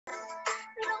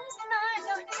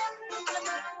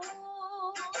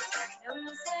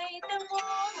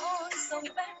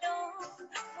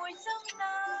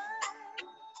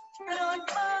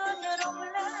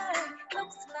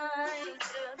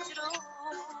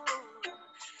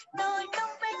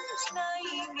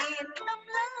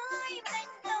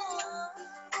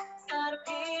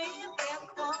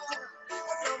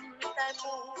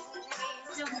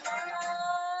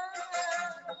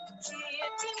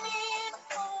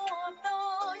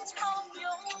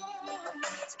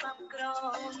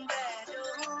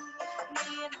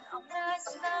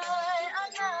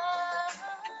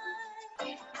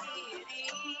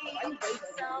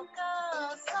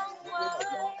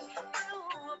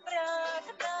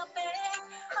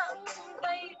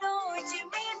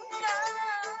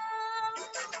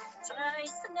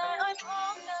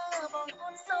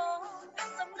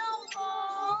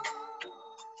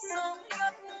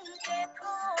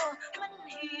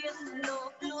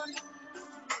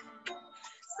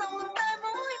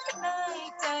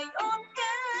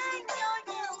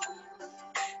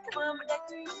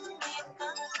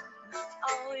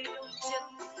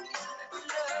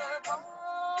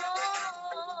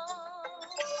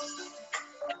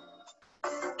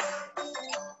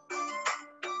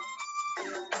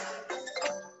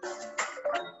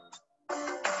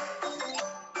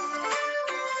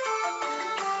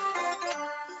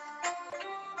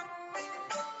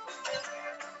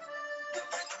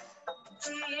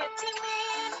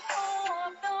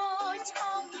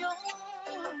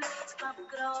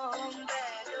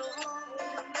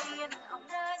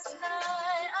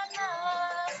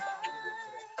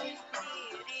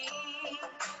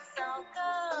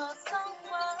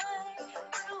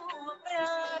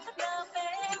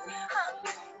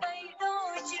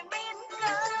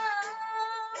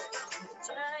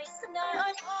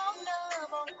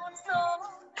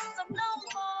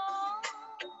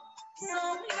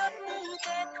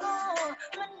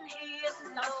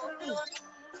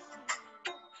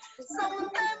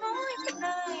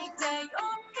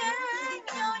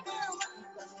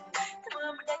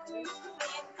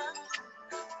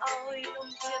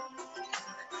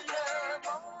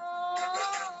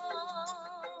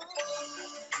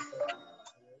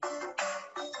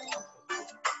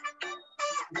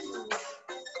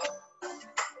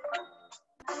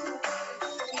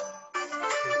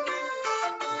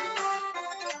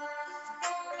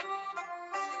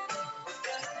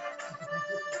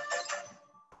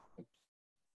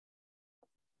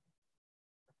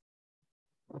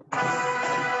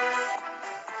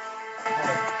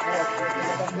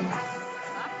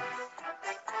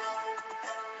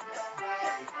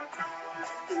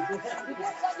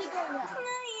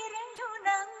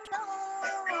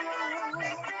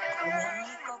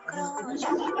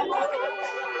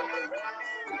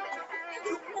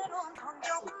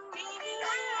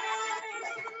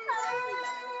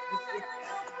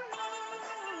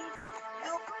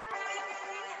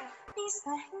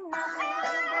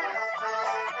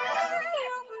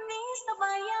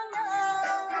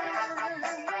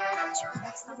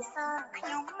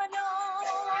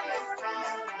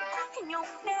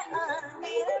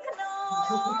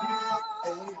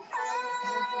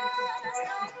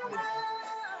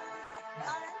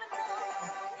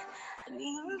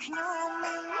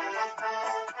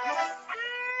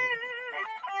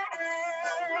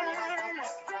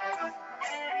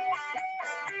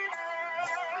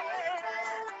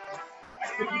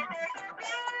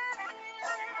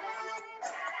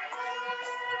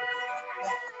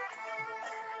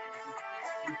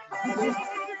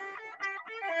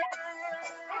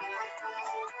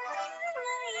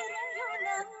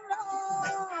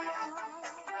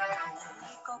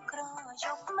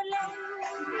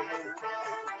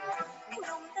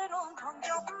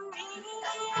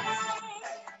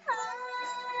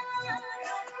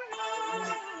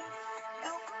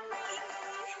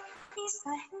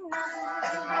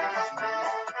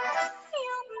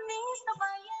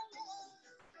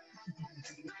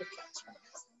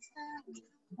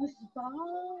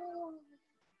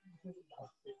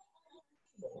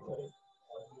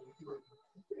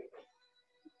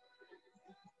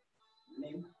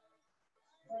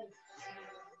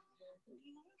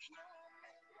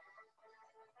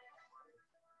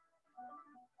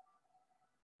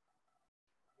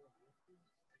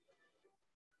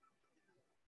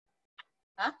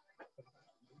Huh?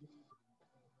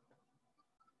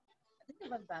 I think I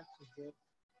went back to bed.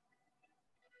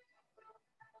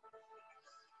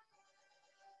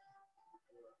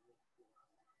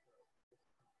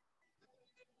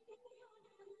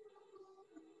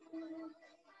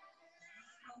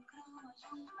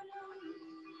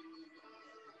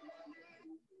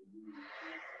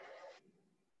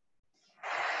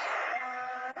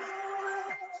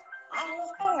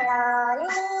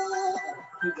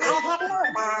 have nobody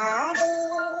for my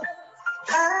own.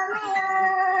 I'm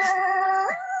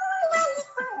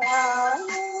Mr.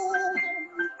 Lonely.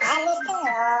 I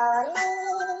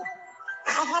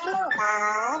have nobody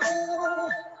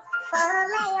for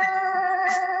my own.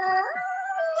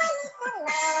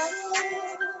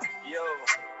 Yo,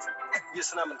 yes,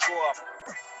 I'm in co-op.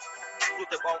 Look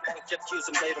at the bank, check you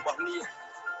some data about me.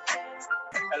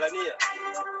 Elania.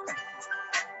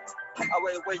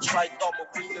 Away, try Tom of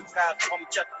being a car, Tom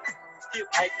Chet. Here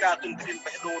I got in the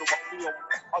bed door of you.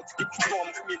 I'll skip from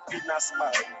me, Nas.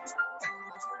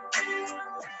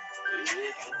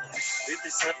 It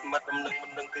is not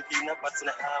Madam Katina, but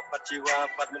Snaha, but you are,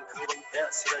 but when Kurum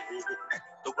Pets,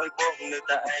 the way born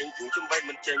that I ain't to buy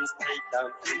my James State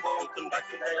down, Bolton back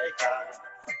in the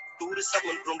to the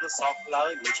someone from the soft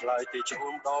line, which like the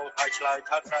own dog, I like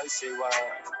how I say why.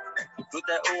 To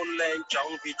their own lane,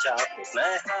 John Picha, I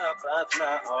have that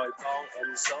now,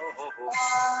 and so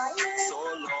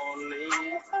lonely,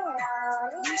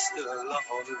 Mr.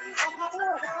 Lonely.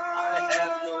 I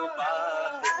have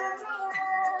nobody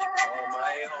on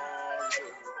my own,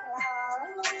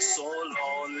 so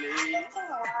lonely,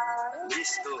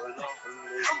 Mr.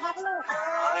 Lonely.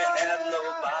 I have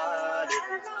nobody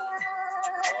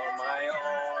on my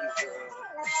own, girl.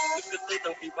 If the thing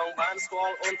of people ban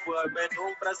squall on for a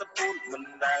bedroom, press a pool, when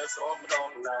there's all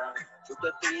donna. To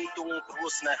the thing to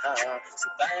cruise now, so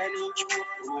tiny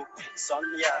choo,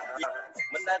 Sonia.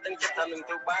 When that thing get on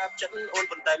to Bab Chen on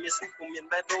the time is in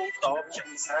bedroom, top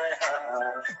Chen Sai.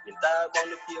 In that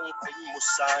one of young thing,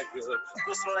 Musaga,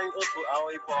 was lying up to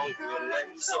our bong,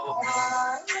 so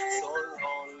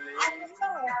lonely,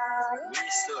 we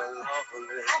so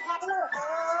lovely. I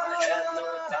have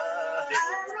nobody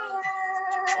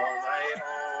on my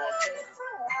own,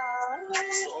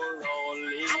 so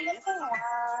lonely,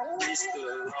 Mr.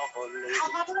 Lonely.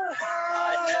 I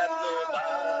have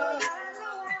nobody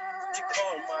to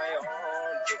call my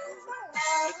own.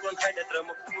 Look one hide the drum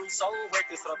of cool song, where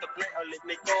to start the play, I'll let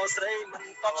me go,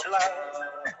 Raymond Touchla.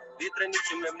 The train is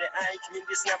in the eye, in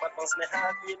this never comes the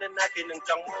heart, in the neck in the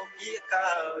jungle, Yaka.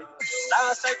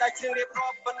 Last night I think they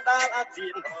prop and down at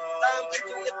the time to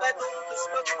get that to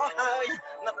smoke high.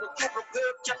 Not the two of her,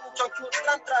 Chunk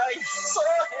and try. So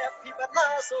happy, but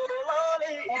not so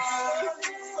lonely.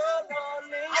 So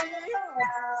lonely,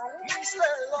 Mr.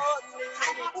 Lonely.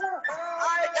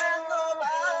 I have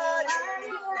nobody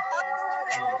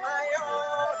on my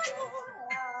own.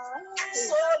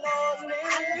 So lonely,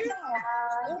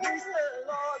 Mr.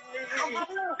 Lonely.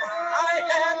 I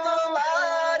have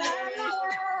nobody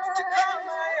to call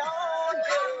my own.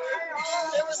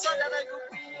 Never said that I could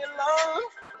be alone.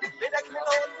 Bên anh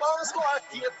luôn mong qua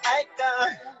tiệp ai cả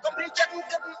không đi chắc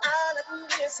cân an anh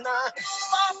biết na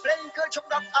stop lên cơ trong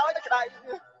đập áo đất này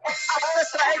anh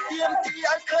sẽ tiêm thì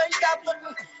anh khơi cam tân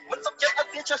mình sống chết anh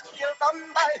kia cho kia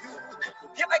tâm bay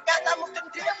thiệp ai cả ta một tình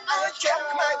thiệp ai chém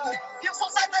mày thiệp sâu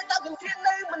xa tay ta đừng thiên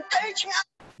nơi mình thấy chăng.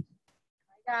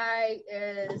 Guy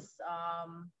is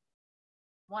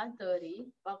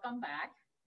 1:30. Welcome back.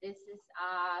 This is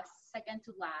our second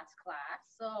to last class.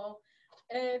 So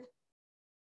if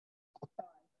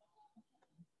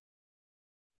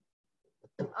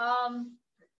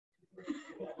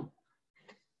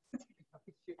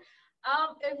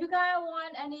if you guys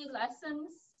want any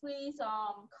lessons, please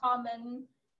comment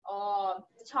or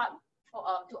chat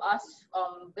for to us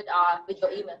with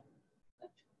your email.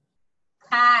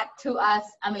 Tag to us.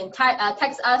 I mean,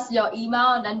 text us your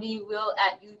email, and then we will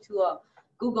add you to a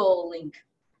Google link.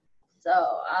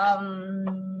 So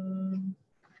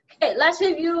okay, let's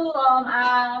review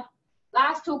our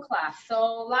last two class.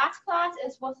 So last class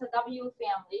is what's the W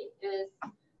family is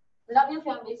the W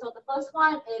family. So the first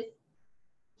one is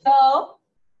cho,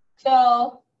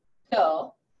 cho,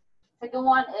 cho. Second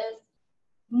one is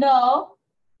no,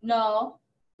 no,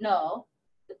 no.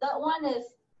 The third one is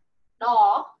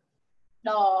no,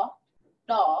 no,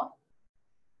 no.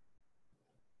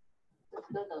 The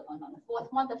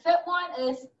fourth one, the fifth one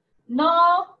is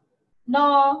no,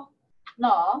 no,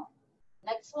 no.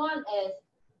 Next one is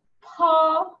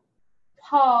paw,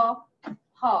 paw,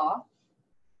 paw.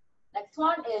 Next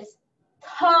one is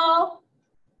toe,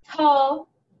 toe,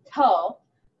 toe.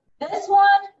 This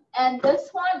one and this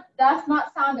one does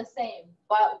not sound the same,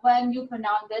 but when you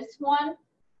pronounce this one,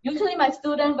 usually my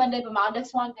students, when they pronounce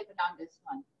this one, they pronounce this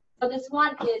one. So this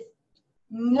one is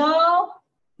no,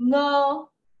 no,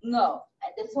 no.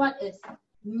 And this one is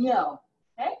no.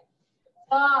 Okay?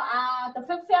 So the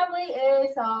fifth family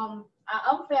is our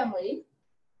own family.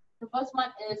 The first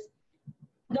one is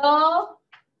no,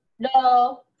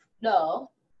 no, no.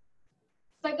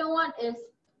 Second one is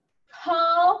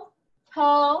toe,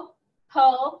 toe,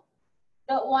 toe.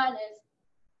 Third one is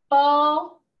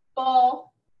bo,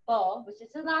 bo, bo, which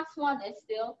is the last one is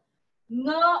still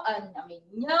no,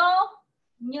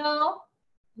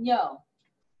 no.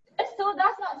 This two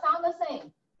does not sound the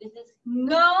same. This is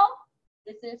no,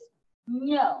 this is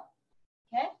no.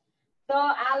 Okay. So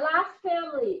our last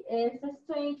family is the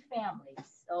strange family.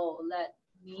 So let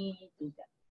me do that.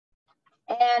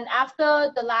 And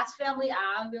after the last family,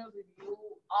 I will review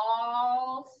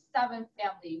all 7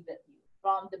 families with you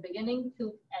from the beginning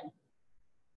to end.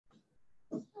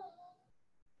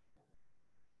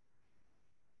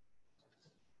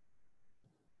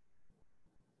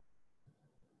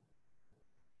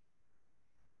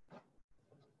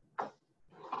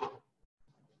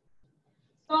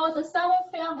 So the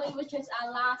 7th family, which is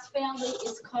our last family,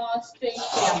 is called strange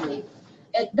family.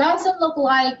 It doesn't look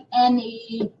like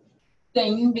anything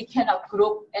we cannot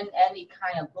group in any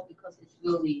kind of group because it's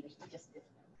really just different.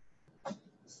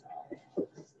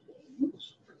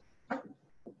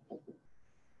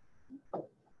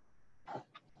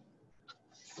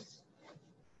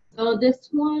 So this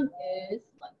one is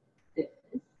like this.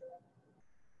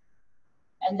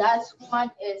 And that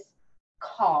one is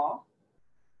Chaw.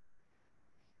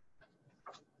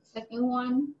 Second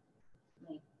one,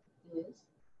 like this.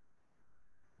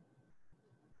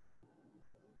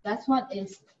 That one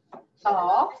is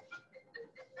Chaw.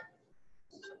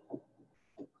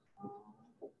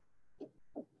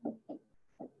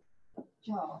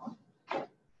 Chaw.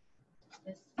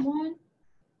 This one.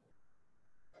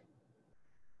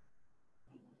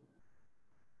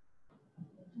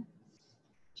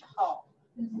 Chaw.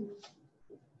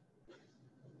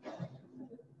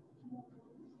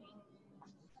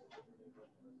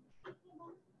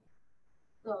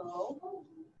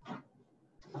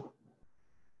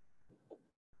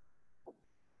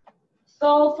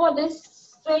 So for this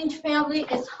strange family,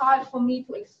 it's hard for me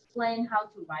to explain how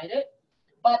to write it.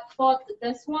 But for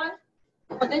this one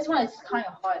it's kind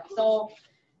of hard. So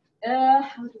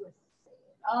how do I say it?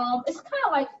 It's kind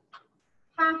of like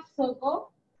half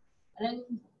circle, and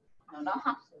then no, not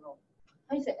half circle.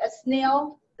 How do you say a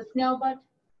snail? The snail bud.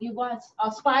 You want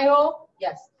a spiral?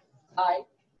 Yes.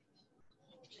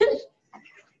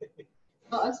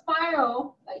 So a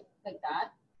spiral like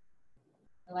that,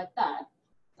 like that.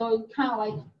 So kind of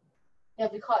like, yeah,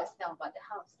 we call it snail, but the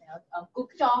house snail. Cúc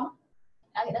chóng.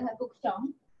 Cúc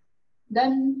chóng.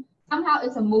 Then somehow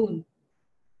it's a moon.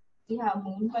 You have a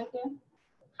moon right there,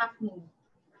 half moon.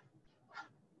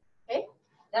 Okay,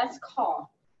 that's called.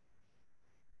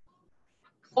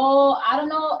 So I don't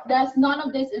know. There's none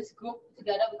of this is grouped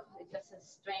together because it's just a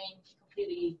strange,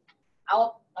 completely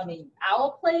our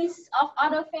place of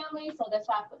other families. So that's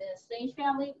why I put in a strange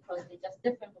family because they're just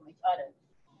different from each other.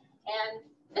 And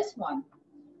this one,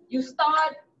 you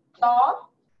start jaw.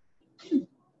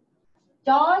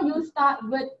 Jaw, you start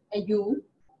with a U.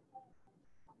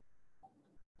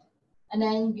 And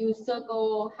then you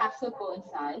circle, half circle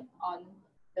inside on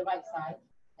the right side.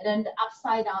 And then the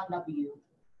upside down W.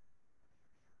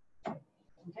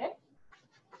 Okay.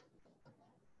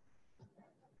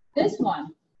 This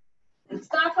one,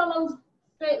 start from a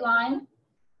straight line,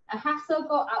 a half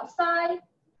circle outside,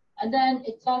 and then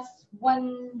it just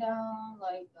went down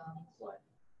like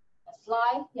a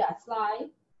slide, yeah, a slide,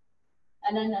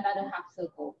 and then another half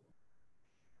circle.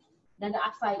 Then the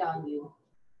upside down U.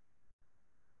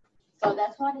 So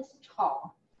that's what is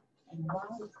Chaw. And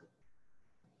why is it?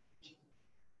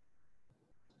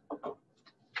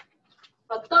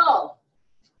 For dtow,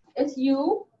 it's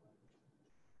U,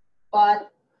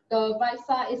 but the right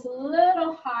side is a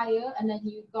little higher, and then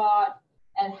you got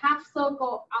a half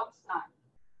circle outside.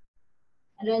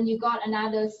 And then you got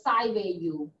another sideways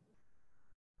U,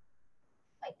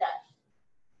 like that.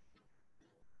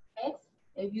 Okay,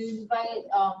 if you divide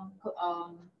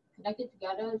connect it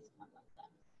together, it's kind of like that.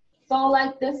 So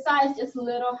like this side is just a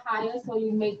little higher, so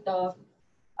you make the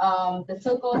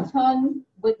circle turn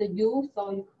with the U,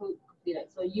 so you could complete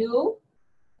it. So U,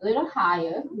 a little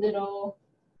higher,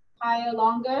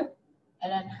 longer,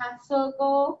 and then half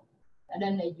circle, and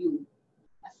then a U,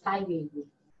 a sideways U.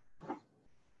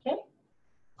 Okay.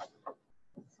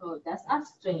 So that's our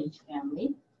strange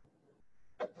family.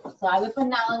 So I will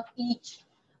pronounce each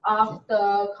of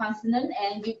the consonant,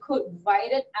 and you could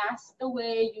write it as the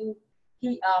way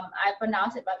I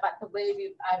pronounce it, but the way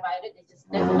I write it is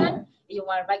just different. If you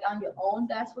want to write on your own,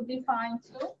 that would be fine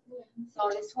too. So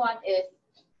this one is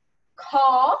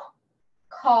caw,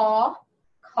 caw,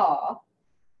 caw.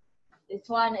 This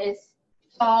one is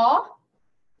chaw,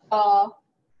 chaw,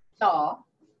 chaw.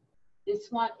 This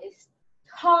one is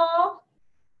taw,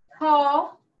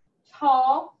 taw,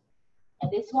 taw.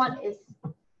 And this one is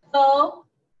dtow,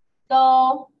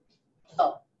 dtow,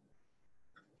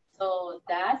 So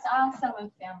that's our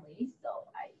seven families. So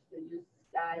I will use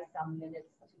guys some minutes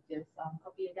to just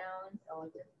copy it down. So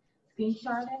just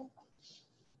screenshot it.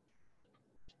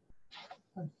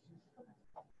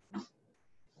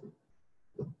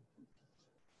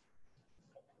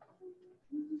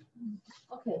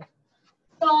 Okay.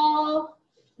 So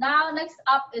now next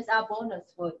up is our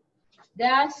bonus word.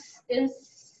 That is,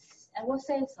 I will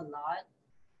say it's a lot,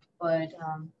 but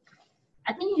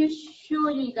I think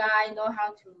you guys know how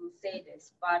to say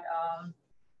this, but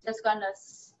just gonna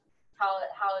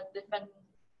how different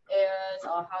areas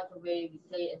or how the way we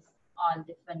say it on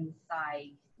different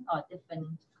sides or different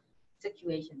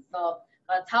situations. So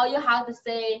I'll tell you how to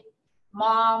say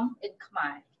mom in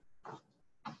Khmer.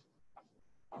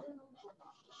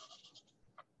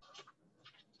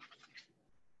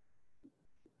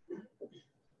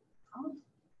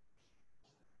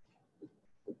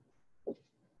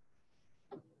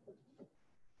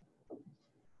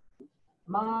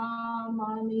 Mom,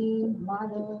 mommy,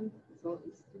 mother. So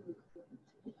it's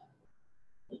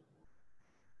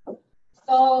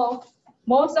so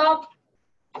most of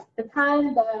the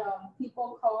time that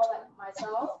people call like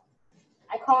myself,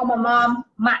 I call my mom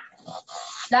Ma.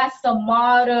 That's the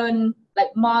modern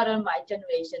my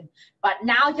generation. But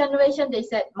now generation they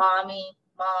said mommy,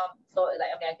 mom, so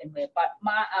like American way. But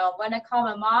when I call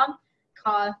my mom,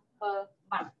 call her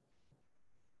Ma.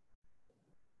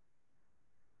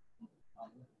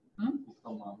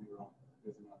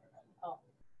 Oh,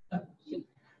 shoot.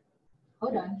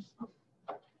 Hold on.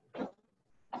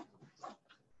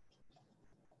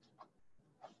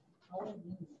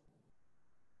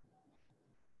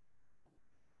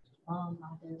 Mom,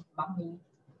 mother, mommy.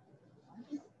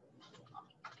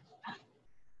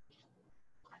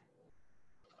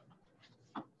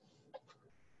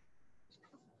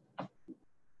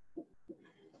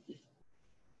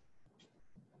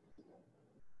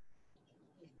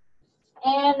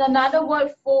 And another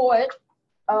word for it,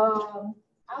 I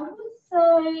would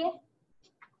say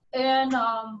in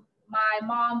my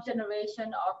mom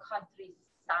generation or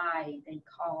countryside, they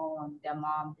call their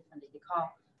mom differently. They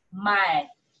call my.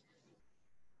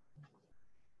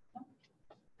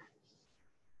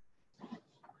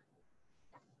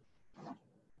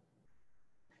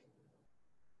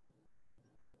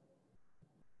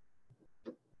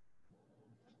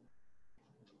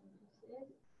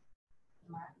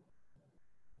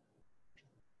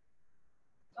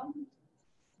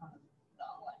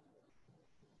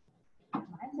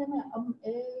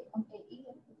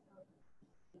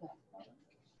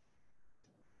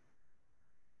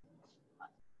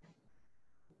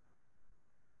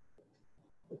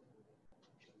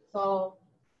 So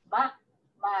my,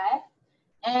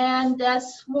 and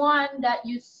there's one that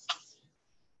you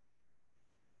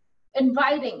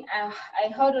inviting. I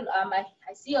heard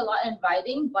I see a lot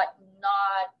inviting, but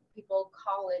not people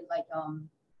call it like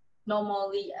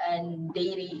normally and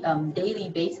daily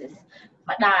basis.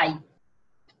 But die.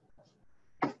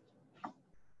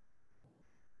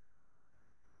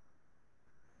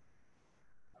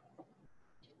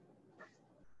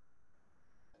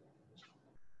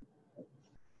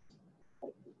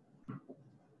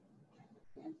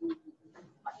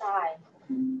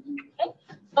 Okay.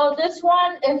 So this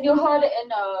one, if you heard it in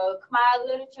Khmer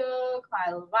literature,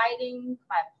 Khmer writing,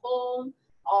 Khmer poem,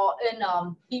 or in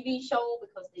TV show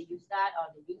because they use that,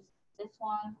 or they use this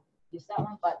one, use that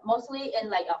one, but mostly in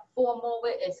like a formal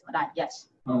way is that. Yes.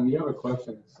 You have a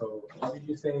question. So, what did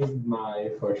you say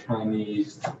my for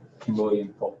Chinese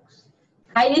Cambodian folks?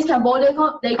 Chinese Cambodian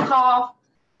they call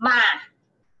ma.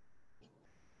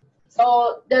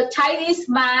 So the Chinese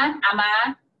ma, ma,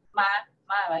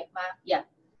 right? Ma, yeah.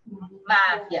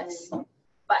 Ma, yes.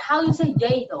 But how you say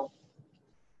yay though?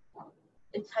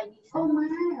 In Chinese. Oh, ma.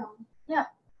 Yeah.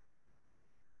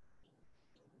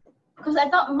 Because I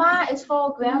thought ma is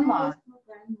for grandma. Ma is for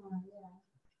grandma, yeah.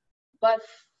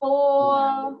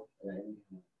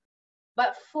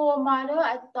 But for mother,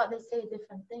 I thought they say a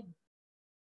different thing.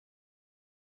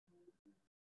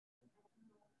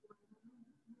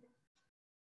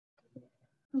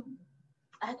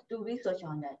 I have to do research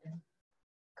on that then.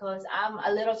 Because I'm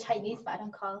a little Chinese, but I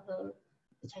don't call her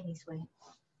the Chinese way.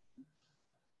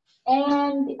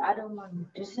 And the other one,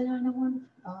 is there another one?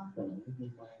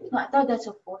 No, I thought that's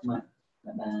a fourth one.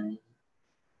 Bye-bye.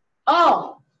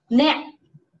 Oh, net.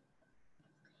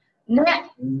 Net,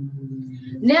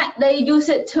 they use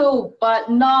it too,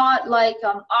 but not like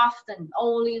often.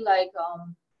 Only like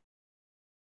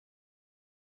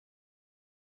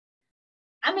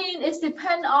I mean, it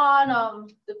depends on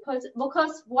the person,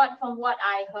 because from what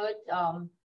I heard,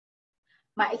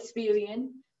 my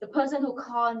experience, the person who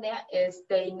called that is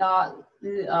they not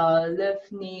live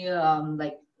near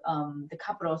the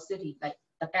capital city, like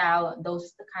the cow,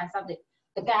 those the kind of stuff.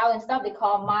 The cow and stuff they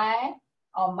call my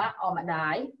or ma or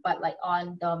madai, but like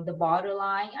on the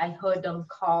borderline, I heard them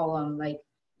call like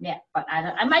net. But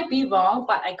I might be wrong,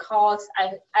 but I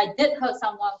did hear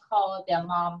someone call their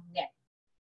mom net.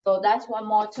 So that's one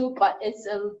more too. But it's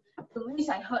the least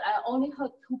I heard. I only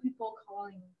heard 2 people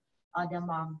calling their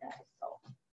mom that. So.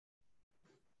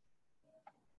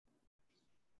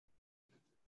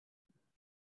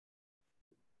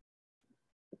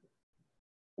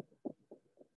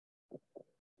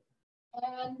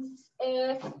 And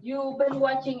if you've been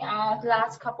watching our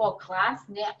last couple of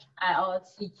classes, I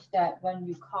always teach that when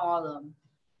you call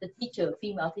the teacher,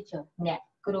 female teacher, net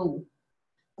guru.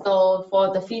 So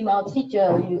for the female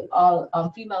teacher,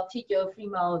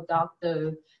 female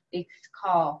doctor, they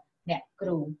call net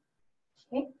guru.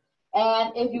 Okay.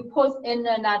 And if you put in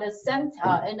another sentence,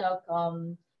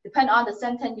 depend on the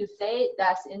sentence you say,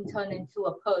 that's turned into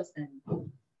a person.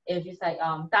 If you say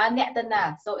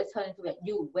so it's turned into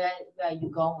you, where are you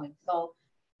going? So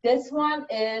this one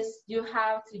is you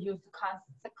have to use the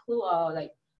context clue or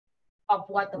like of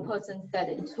what the person said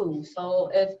it to. So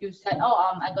if you said,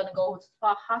 I'm gonna go to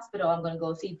the hospital, I'm gonna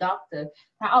go see doctor.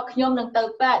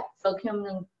 So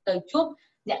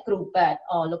net group bed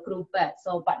or the group bed.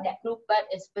 So but net group bed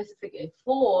is specifically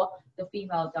for the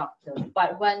female doctor.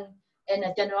 But when in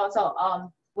a general, so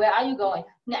where are you going?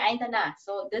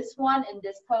 So this one in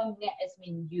this term is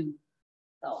mean you.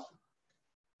 So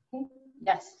okay.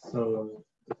 Yes. So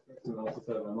this person also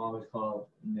said my mom is called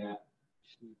Nat.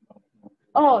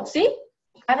 Oh, see?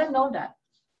 I didn't know that.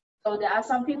 So there are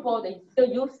some people they still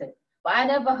use it, but I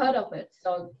never heard of it.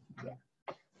 So yeah.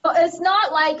 So it's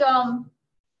not like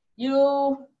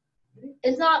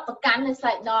it's not pekan, it's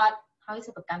like not, how is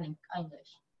it pekan in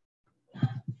English?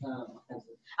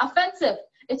 Offensive.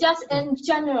 It's just in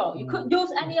general. You could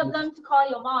use any of them to call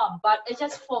your mom, but it's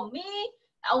just for me,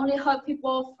 I only heard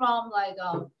people from like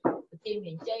Kim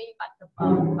and Jay,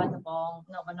 Batabong,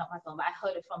 no, but not Batabong, but I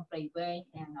heard it from Brayway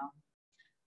and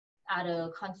other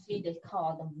country they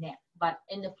call them net. But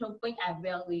in the Phnom Penh, I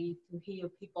rarely to hear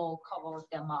people call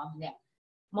their mom net.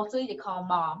 Mostly they call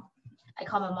mom. I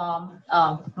call my mom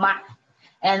ma,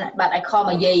 but I call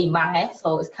my yay ma.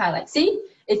 So it's kind of like, see,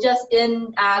 it's just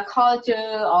in our culture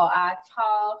or our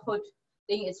childhood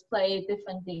thing is play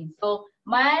different things. So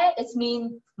my it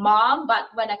means mom,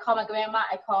 but when I call my grandma,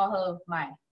 I call her my,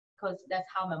 because that's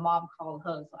how my mom called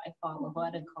her. So I call her,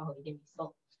 I don't call her yay.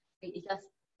 So it's just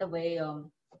the way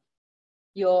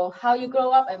how you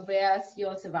grow up and where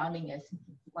your surrounding is.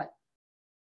 What?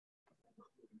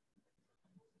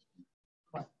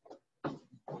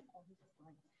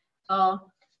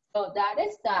 So that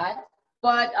is that.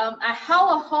 But I have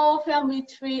a whole family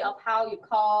tree of how you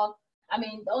call. I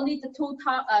mean, only the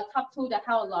top 2 that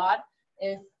have a lot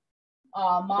is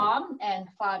mom and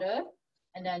father,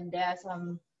 and then there's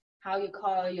how you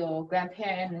call your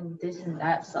grandparent and this and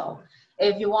that. So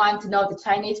if you want to know the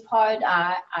Chinese part,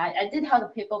 I did have the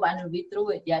paper, but I didn't read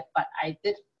through it yet. But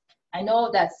I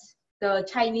know that's the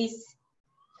Chinese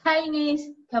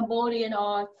Cambodian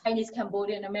or Chinese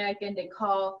Cambodian American. They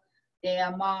call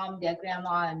their mom, their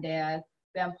grandma, and their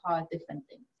grandpa different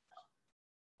things.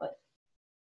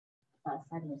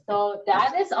 So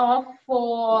that is all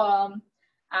for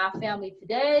our family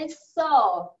today.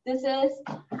 So this is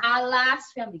our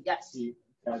last family. Yes.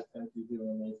 Guys, thank you for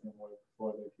doing amazing work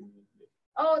for the community.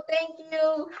 Oh, thank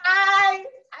you. Hi,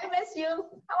 I miss you.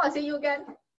 I want to see you again.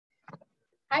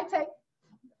 Hi, Ted.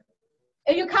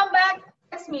 If you come back,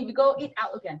 text me. We go eat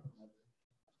out again.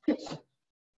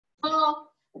 So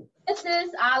this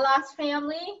is our last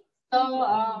family.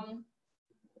 So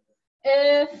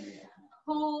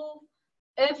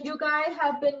if you guys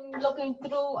have been looking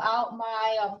throughout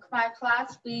my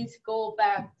class, please go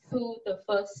back to the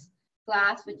first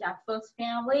class, which is our first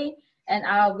family, and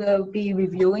I will be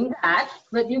reviewing that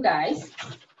with you guys.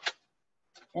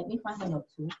 Let me find a note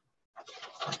too.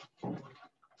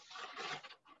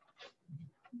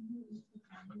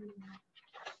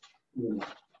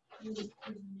 Okay.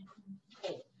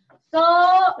 So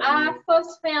our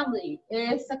first family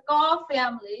is the Chaw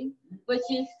family, which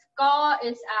is Chaw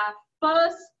is our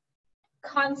first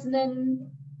consonant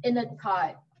in the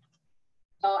type.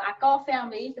 So our Chaw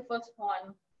family, the first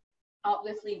one,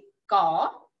 obviously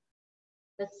Chaw.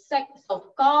 The second,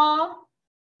 so Chaw,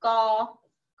 Chaw,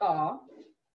 Chaw.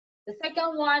 The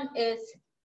second one is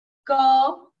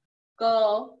Go,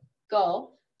 Go,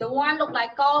 Go. The one look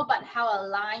like Go, but have a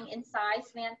line inside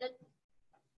slanted.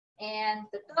 And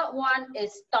the third one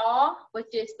is dtow,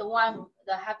 which is the one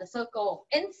that have the circle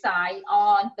inside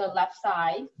on the left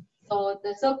side. So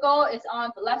the circle is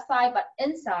on the left side, but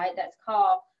inside, that's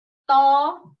called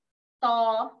dtow,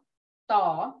 dtow,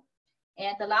 dtow.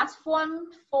 And the last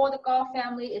one for the gaw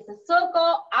family is a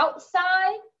circle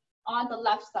outside on the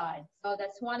left side. So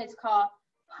that's one is called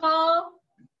po,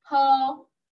 po,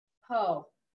 po.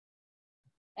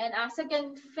 And our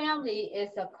second family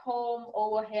is a comb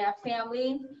over hair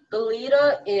family. The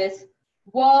leader is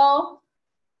wo,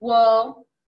 wo,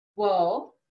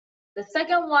 wo. The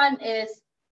second one is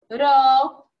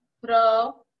ro,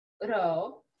 ro,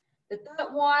 ro. The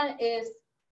third one is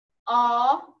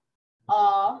ah,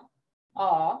 ah,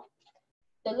 ah.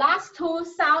 The last two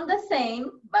sound the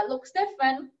same but looks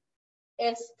different.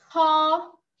 It's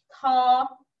taw, taw,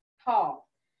 taw.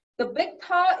 The big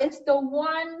taw is the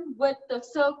one with the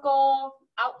circle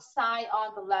outside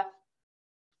on the left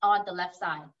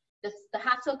side. The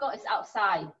half circle is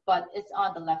outside, but it's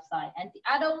on the left side. And the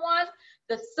other one,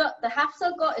 the half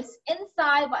circle is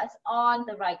inside, but it's on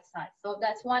the right side. So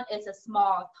that's one is a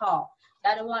small taw.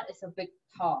 The other one is a big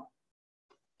taw.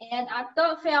 And our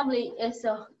third family is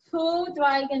a two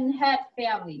dragon head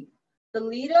family. The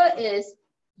leader is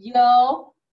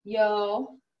yo,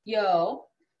 yo, yo.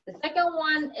 The second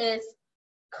one is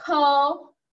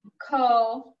ko,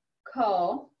 ko,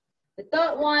 ko. The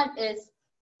third one is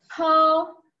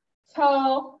tow,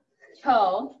 tow,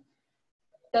 tow.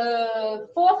 The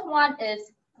fourth one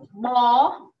is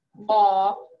maw,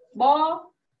 maw, maw.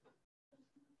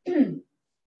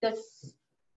 This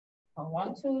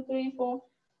 1, 2, 3, 4.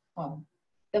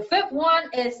 The fifth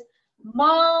one is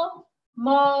mo,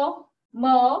 mo,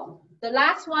 mo. The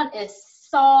last one is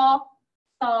saw,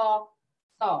 saw,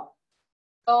 saw.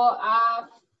 So our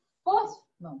fourth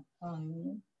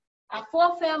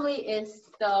family is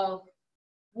the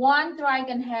one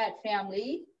dragon head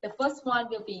family. The first one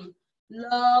will be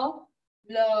low,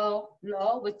 low,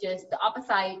 low, which is the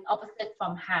opposite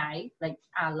from high, like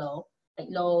low, like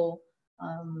low,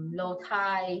 low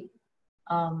tie.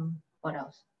 What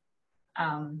else?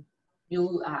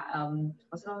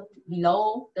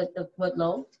 Below the word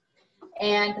low.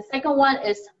 And the second one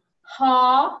is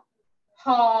haw,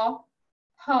 haw,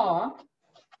 haw.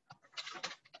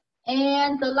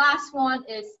 And the last one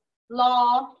is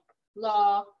law,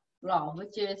 law, law,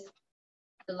 which is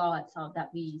the law itself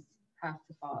that we have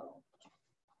to follow.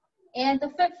 And the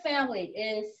fifth family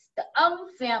is the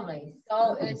family.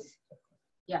 So it's,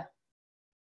 yeah.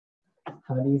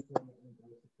 How do you say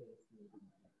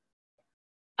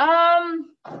Oh,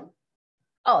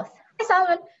 hi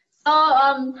Simon. So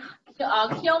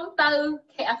Kyung Tao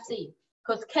KFC,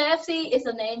 because KFC is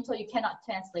a name, so you cannot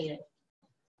translate it.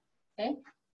 Okay.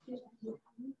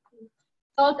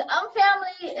 So the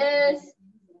family is,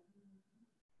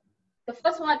 the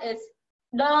first one is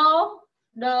no,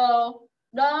 no,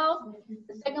 no.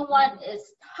 The second one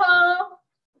is toe,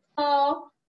 toe,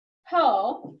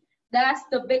 toe. That's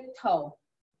the big toe.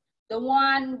 The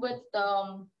one with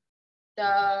the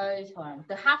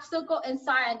half circle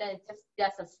inside, and then just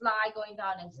there's a slide going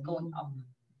down and it's going up.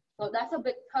 So that's a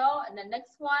big toe. And the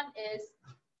next one is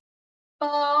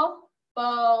bo,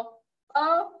 bo,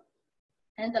 bo.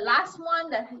 And the last one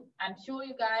that I'm sure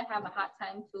you guys have a hard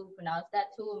time to pronounce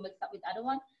that too, mixed up with the other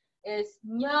one, is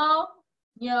nyo,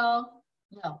 nyo,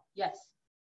 nyo. Yes.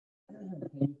 Can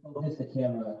you focus the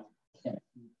camera?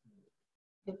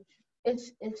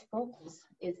 It's focused.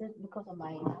 Is it because of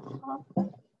my laptop?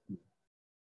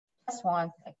 Just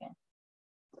 1 second.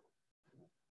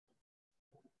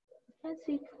 I can't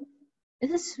see. Is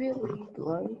this really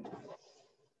blurry?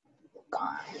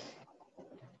 God.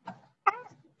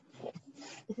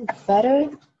 Is it better?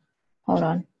 Hold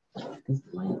on.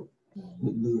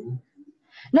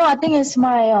 No, I think it's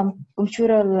my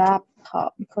computer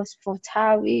laptop, because for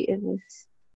Tawi it was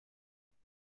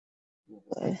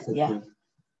yeah.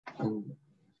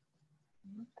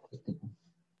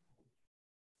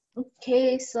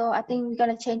 Okay, so I think we're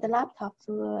gonna change the laptop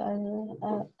to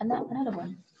another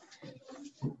one.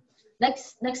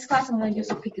 Next class, I'm gonna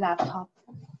use a big laptop.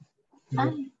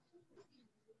 Hi.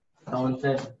 Someone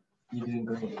said you're doing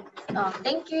great. Oh,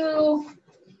 thank you.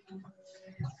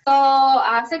 So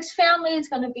our sixth family is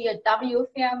gonna be a W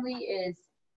family. Is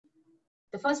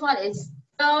the first one is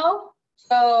no,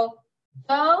 so,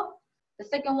 no. The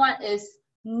second one is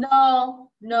no,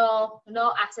 no,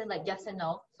 no, accent like yes and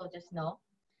no, so just no.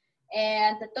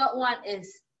 And the third one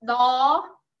is no,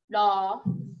 no,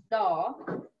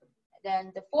 no.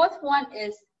 Then the fourth one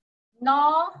is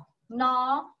no,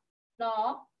 no,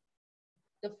 no.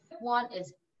 The fifth one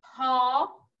is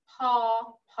paw,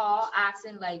 paw, paw,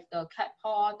 accent like the cat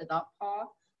paw, the dog paw.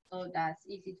 So that's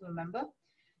easy to remember.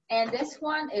 And this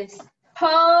one is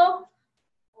toe.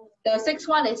 The sixth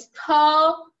one is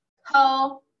toe,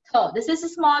 toe, toe. This is a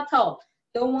small toe.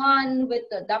 The one with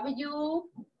the W, you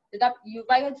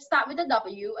start with the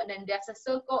W, and then there's a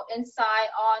circle inside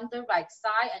on the right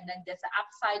side, and then there's an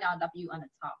upside down W on the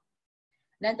top.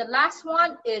 Then the last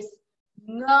one is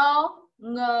ngo,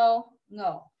 ngo,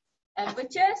 ngo. And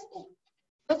which is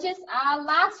our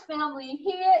last family.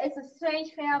 Here it's a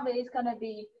strange family. It's gonna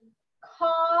be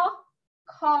caw,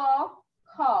 caw,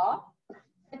 caw.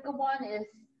 Second one is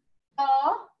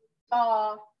taw,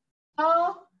 taw,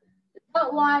 taw. The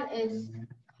third one is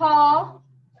taw,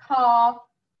 taw,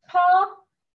 taw.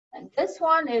 And this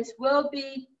one will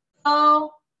be do,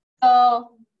 do,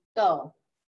 do.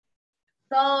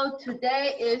 So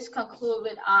today is concluded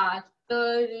with our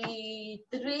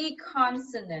 33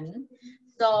 consonant.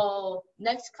 So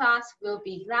next class will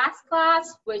be last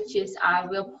class, which is I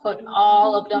will put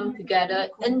all of them together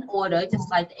in order, just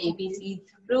like the ABC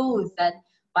rules that,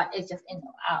 but it's just in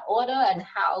our order and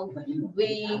how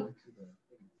we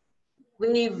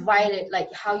write it, like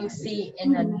how you see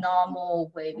in a normal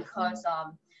way, because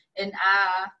in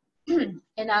our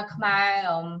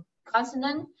Khmer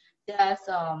consonant there's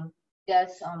I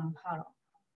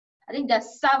think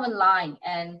there's 7 lines,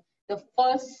 and the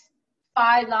first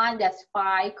 5 lines there's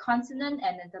 5 consonant,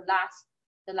 and then the last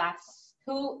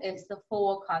 2 is the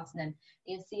 4 consonant.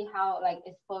 You see how like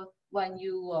it's for when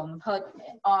you heard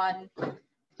on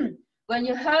when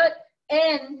you heard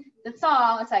in the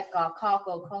song, it's like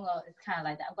Kongo, it's kind of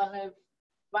like that. I'm gonna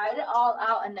write it all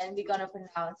out, and then we're gonna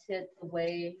pronounce it the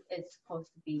way it's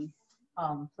supposed to be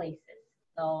places.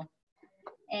 So,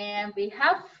 and we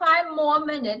have 5 more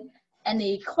minutes.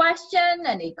 Any question,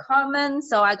 any comments?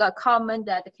 So I got comment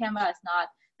that the camera is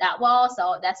not that well,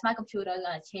 so that's my computer. I'm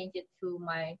gonna change it to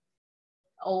my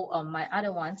my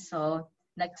other one. So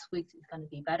next week is gonna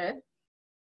be better.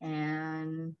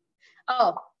 And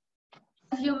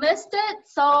if you missed it,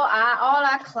 so all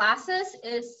our classes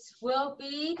will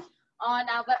be on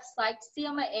our website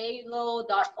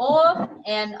CMAA.org,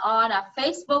 and on our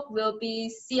Facebook will be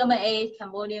CMAA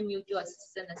Cambodian Mutual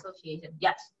Assistance Association.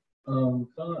 Yes. Someone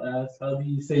asked, how do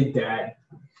you say dad?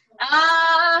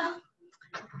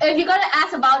 If you're gonna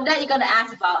ask about that, you're gonna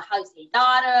ask about how you say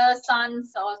daughter, son.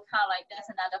 So it's kind of like that's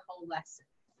another whole lesson.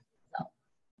 So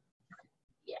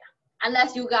yeah,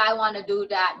 unless you guys want to do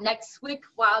that next week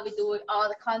while we do all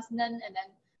the consonant, and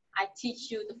then I teach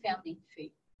you the family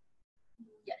tree.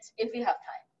 Yes, if you have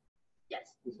time.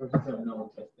 Yes.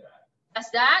 No, that's that. That's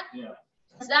that. Yeah.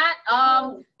 That's that.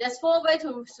 There's 4 ways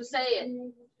to say it.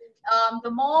 The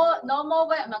more normal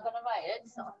way, I'm not gonna write it.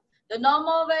 So the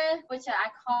normal way, which I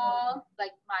call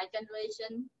like my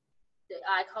generation,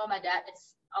 I call my dad,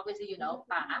 is obviously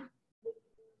pa.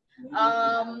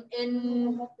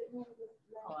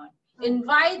 In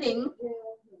writing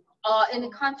or in the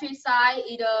countryside,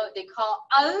 either they call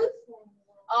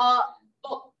or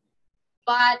book,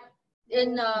 but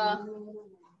in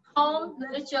home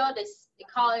literature they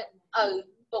call it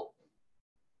book.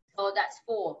 So that's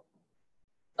 4.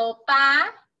 So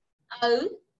pa,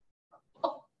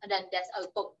 book, and then there's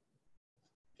book.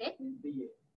 Okay.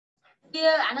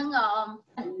 Here,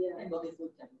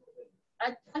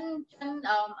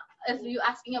 if you're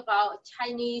asking about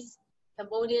Chinese,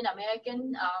 Cambodian,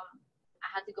 American, I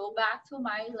had to go back to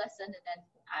my lesson, and then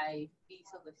I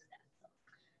researched that. So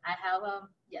I have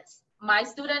yes, my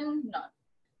student, not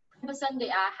 100% they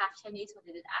are half Chinese, but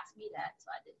they did ask me that, so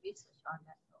I did research on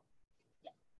that.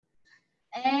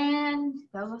 And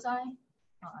where was I?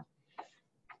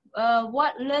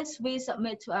 What list we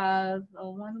submit to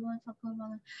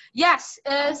yes,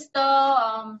 is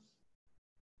the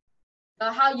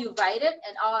how you write it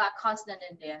and all our consonant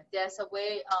in there. There's a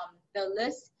way the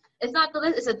list. It's not the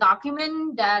list. It's a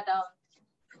document that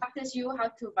practice you how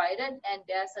to write it, and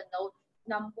there's a note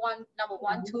number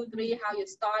 1, 2, 3 how you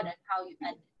start and how you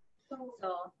end. So.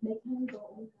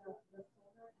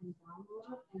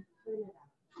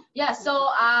 Yeah, so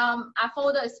our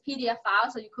folder is PDF file,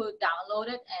 so you could download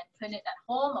it and print it at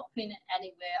home or print it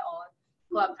anywhere,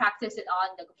 or practice it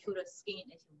on the computer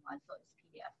screen if you want. So it's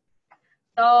PDF.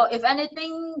 So if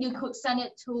anything, you could send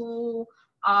it to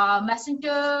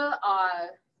Messenger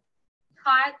or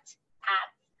chat at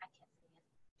I can't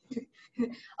say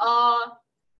it.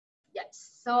 Yes.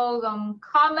 So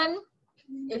comment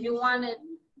if you want it.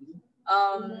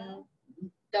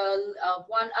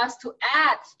 Want us to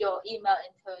add your email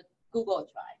into Google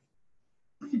Drive.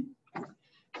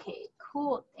 Okay,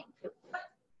 cool, thank you.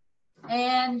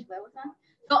 And where was I?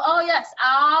 So, yes,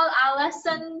 our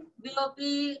lesson will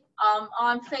be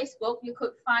on Facebook. You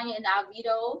could find it in our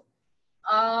video.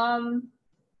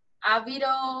 our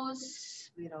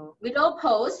video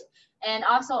posts, and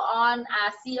also on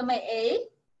our CMAA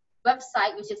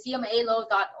website, which is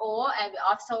cmalaw.org, and we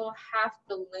also have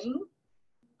the link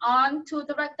on to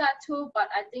direct that too, but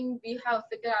I think we have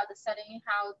figured out the setting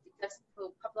how just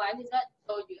to publish it,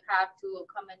 so you have to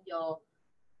comment your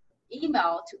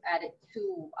email to add it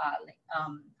to our link.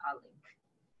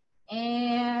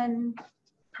 And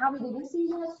how did you see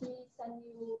that? She sent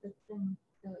you the thing,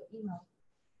 the email,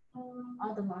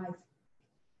 otherwise.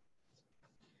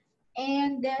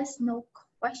 And there's no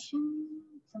question.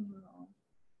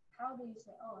 How do you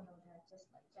say? Oh no, that's just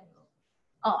like general.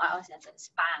 Oh, I was at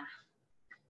spa.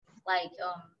 Like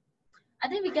I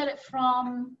think we get it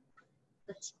from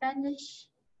the Spanish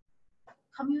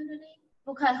community.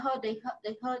 Look, I heard they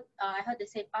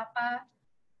say papa,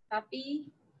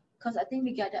 papi, because I think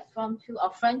we get that from too,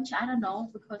 or French. I don't know,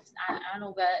 because I don't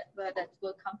know where that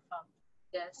word come from.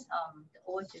 There's the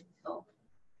origin. So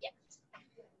yeah,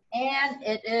 and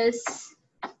it is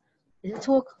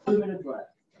 2 minutes left.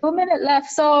 2 minutes left.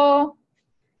 So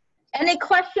any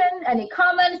question, any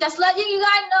comment, just let you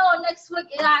guys know next week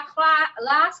is our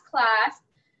last class,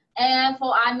 and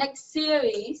for our next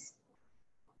series.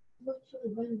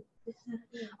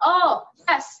 Oh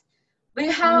yes, we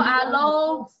have our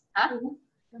low.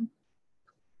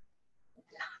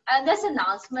 And this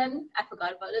announcement, I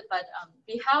forgot about it, but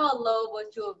we have a low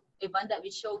virtual event that we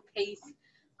showcase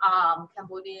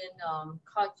Cambodian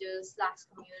cultures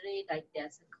 / community. Like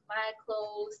there's Khmer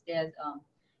clothes, there's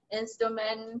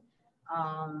instrument,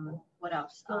 what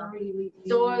else?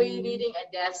 Story reading, and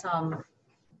there's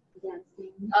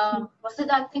what's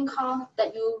that thing called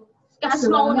that you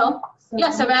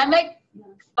ceramic.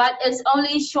 But it's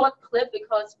only short clip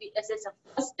because it's the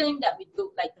first thing that we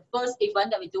do, like the first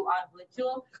event that we do on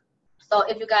virtual. So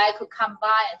if you guys could come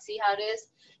by and see how it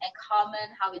is and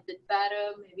comment how we did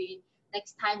better, maybe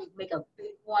next time we make a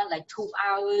big one, like 2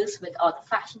 hours with all the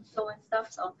fashion show and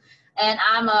stuff. So, and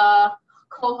I'm a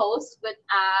co-host with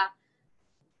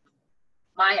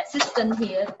my assistant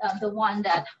here, the one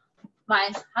that not my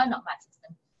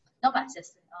assistant.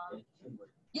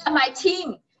 Yeah, my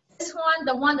team. This one,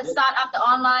 the one that start up the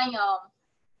online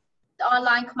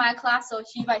Khmer class. So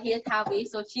she right here, Tavi.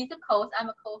 So she's the host. I'm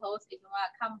a co-host. If you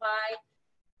want to come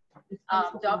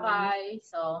by, drop by.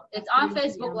 So it's on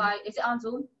Facebook Live. Is it on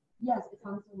Zoom? Yes, it's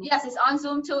on Zoom. Yes, it's on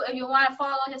Zoom too. If you want to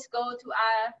follow, just go to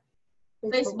our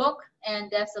Facebook, and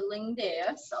there's a link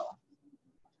there. So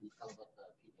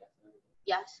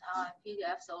yes,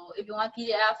 PDF. So if you want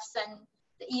PDF, send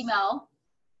the email.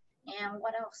 And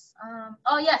what else?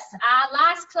 Oh yes, our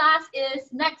last class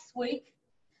is next week.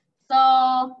 So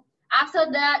after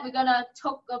that, we're gonna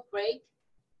take a break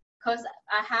because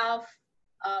I have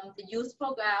the youth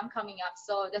program coming up.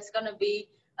 So there's gonna be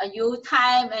a new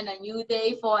time and a new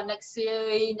day for next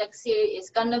series. Next series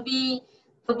is gonna be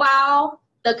the vowel,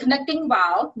 the connecting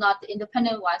vowel, not the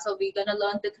independent one. So we're gonna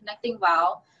learn the connecting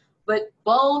vowel with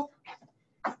both.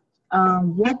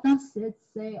 What does it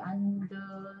say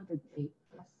under the date?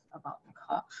 About the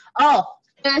car. Oh,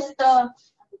 there's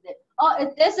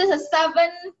this is a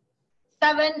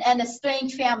seven and a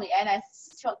strange family, and I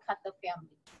shortcut the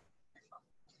family.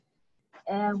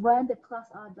 And when the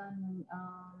class are done,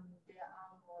 there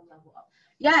are more level up.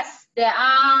 Yes, there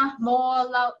are more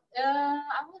level.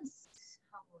 I wouldn't.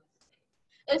 How would I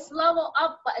say? It's level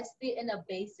up, but it's still in a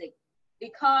basic,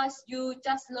 because you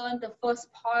just learned the first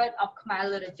part of Khmer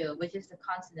literature, which is the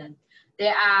consonant.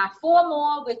 There are 4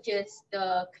 more, which is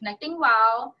the connecting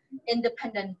vowel,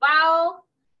 independent vowel,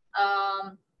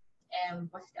 and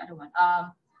what's the other one?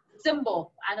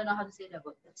 Symbol. I don't know how to say that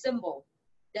word. Symbol.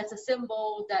 There's a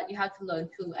symbol that you have to learn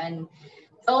too, and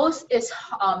those is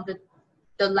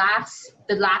the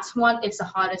last one is the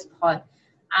hardest part.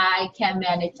 I can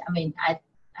manage. I mean, I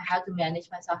have to manage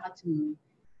myself how to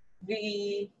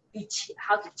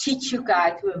teach you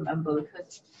guys to remember,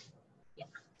 because yeah.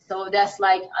 So there's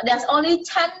only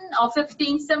 10 or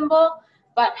 15 symbol,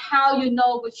 but how you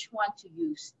know which one to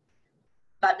use?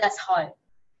 But that's hard.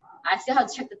 I still have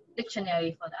to check the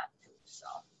dictionary for that too.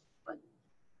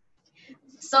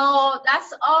 So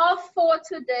that's all for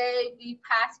today. We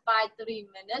passed by 3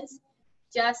 minutes.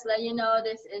 Just let you know,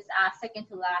 this is our second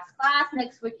to last class.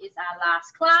 Next week is our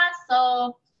last class.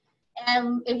 So.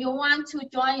 And if you want to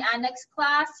join our next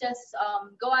class, just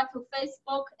go out to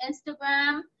Facebook,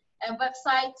 Instagram, and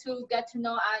website to get to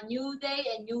know our new day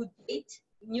and new date,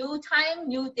 new time,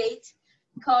 new date.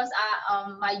 Because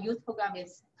my youth program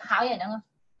is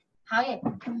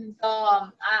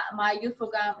so my youth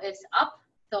program is up.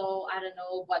 So I don't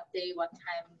know what day, what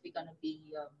time we're gonna be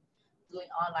doing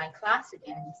online class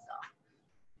again.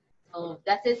 So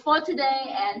that's it for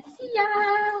today, and see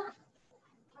ya.